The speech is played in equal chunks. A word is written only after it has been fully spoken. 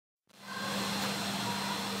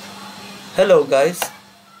Hello guys,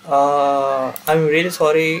 I'm really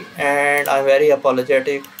sorry and I'm very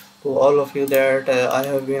apologetic to all of you that I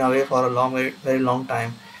have been away for a very long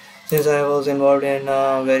time since I was involved in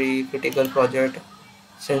a very critical project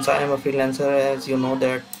since I am a freelancer as you know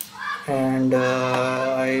that and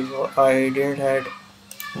I didn't had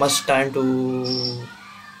much time to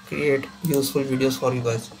create useful videos for you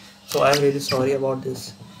guys, so I'm really sorry about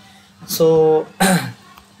this. So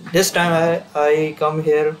this time I come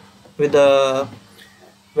here with a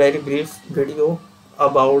very brief video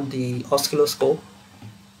about the oscilloscope.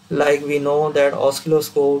 Like we know that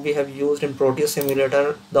oscilloscope we have used in Proteus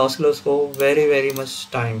simulator the oscilloscope very much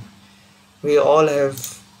time. We all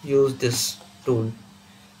have used this tool.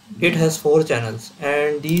 It has 4 channels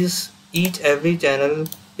and these each every channel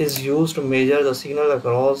is used to measure the signal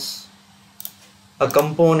across a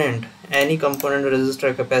component, any component,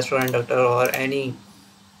 resistor, capacitor, inductor, or any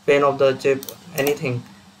pin of the chip, anything.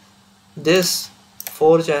 This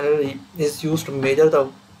 4 channel is used to measure the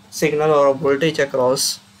signal or voltage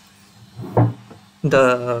across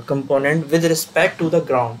the component with respect to the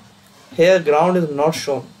ground. Here ground is not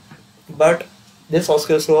shown, but this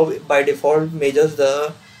oscilloscope by default measures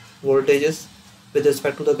the voltages with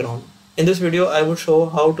respect to the ground. In this video I would show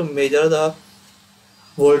how to measure the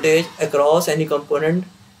voltage across any component,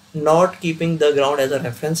 not keeping the ground as a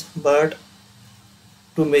reference, but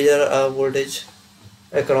to measure a voltage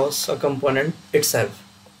across a component itself.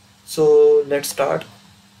 So let's start.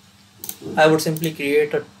 I would simply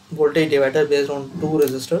create a voltage divider based on 2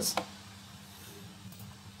 resistors.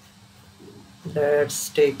 Let's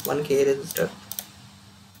take 1K resistor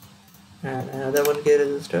and another 1K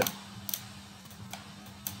resistor.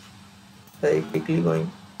 Very quickly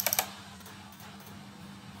going,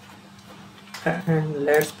 and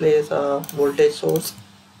let's place a voltage source.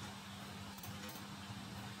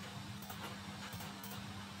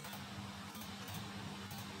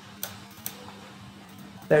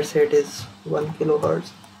 Let's say it is 1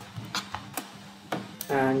 kilohertz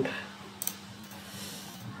and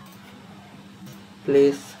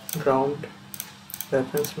place ground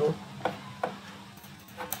reference node.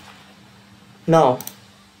 Now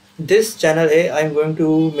this channel A I am going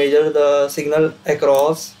to measure the signal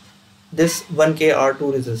across this 1K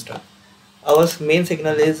R2 resistor. Our main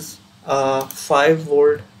signal is 5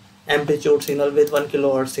 volt amplitude signal with 1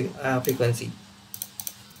 kilohertz frequency,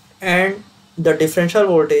 and the differential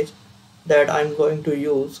voltage that I'm going to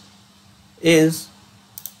use is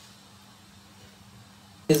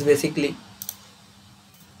basically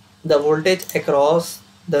the voltage across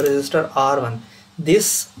the resistor R1.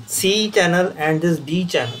 This C channel and this D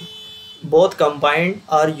channel both combined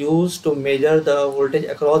are used to measure the voltage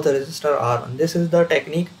across the resistor R1. This is the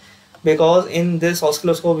technique because in this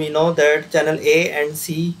oscilloscope we know that channel A and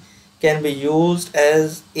C can be used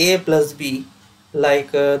as A plus B,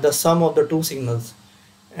 like the sum of the 2 signals,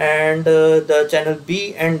 and the channel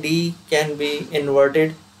B and D can be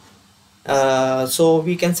inverted. So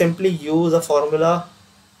we can simply use a formula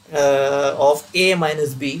of A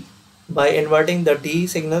minus B by inverting the D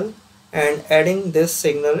signal and adding this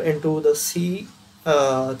signal into the C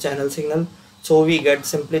channel signal. So we get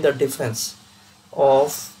simply the difference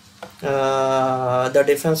of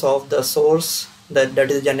the source that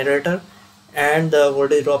is generator and the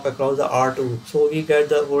voltage drop across the R2. So we get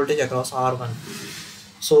the voltage across R1.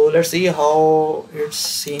 So let's see how it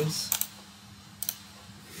seems.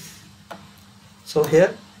 So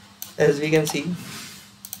here, as we can see,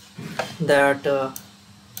 that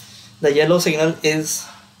the yellow signal is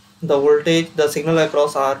the voltage, the signal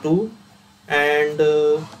across R2, and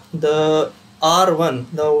the R1,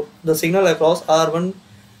 the signal across R1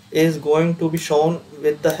 is going to be shown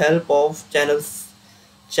with the help of channel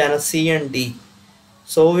C and D.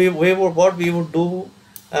 So what we would do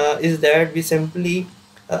is that we simply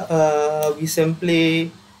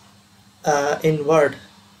invert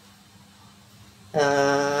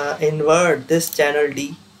this channel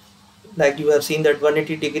D. Like you have seen that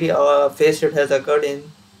 180-degree phase shift has occurred in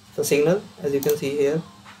the signal, as you can see here,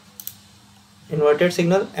 inverted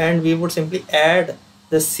signal, and we would simply add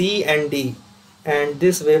the C and D, and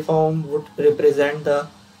this waveform would represent the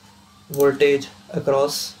voltage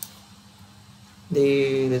across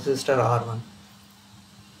the resistor R1.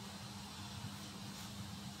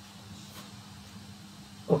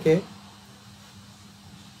 Okay,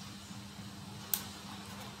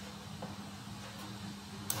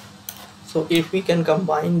 so if we can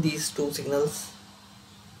combine these 2 signals,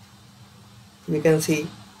 we can see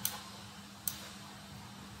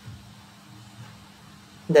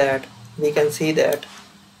that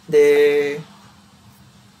they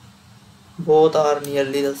both are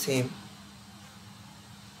nearly the same.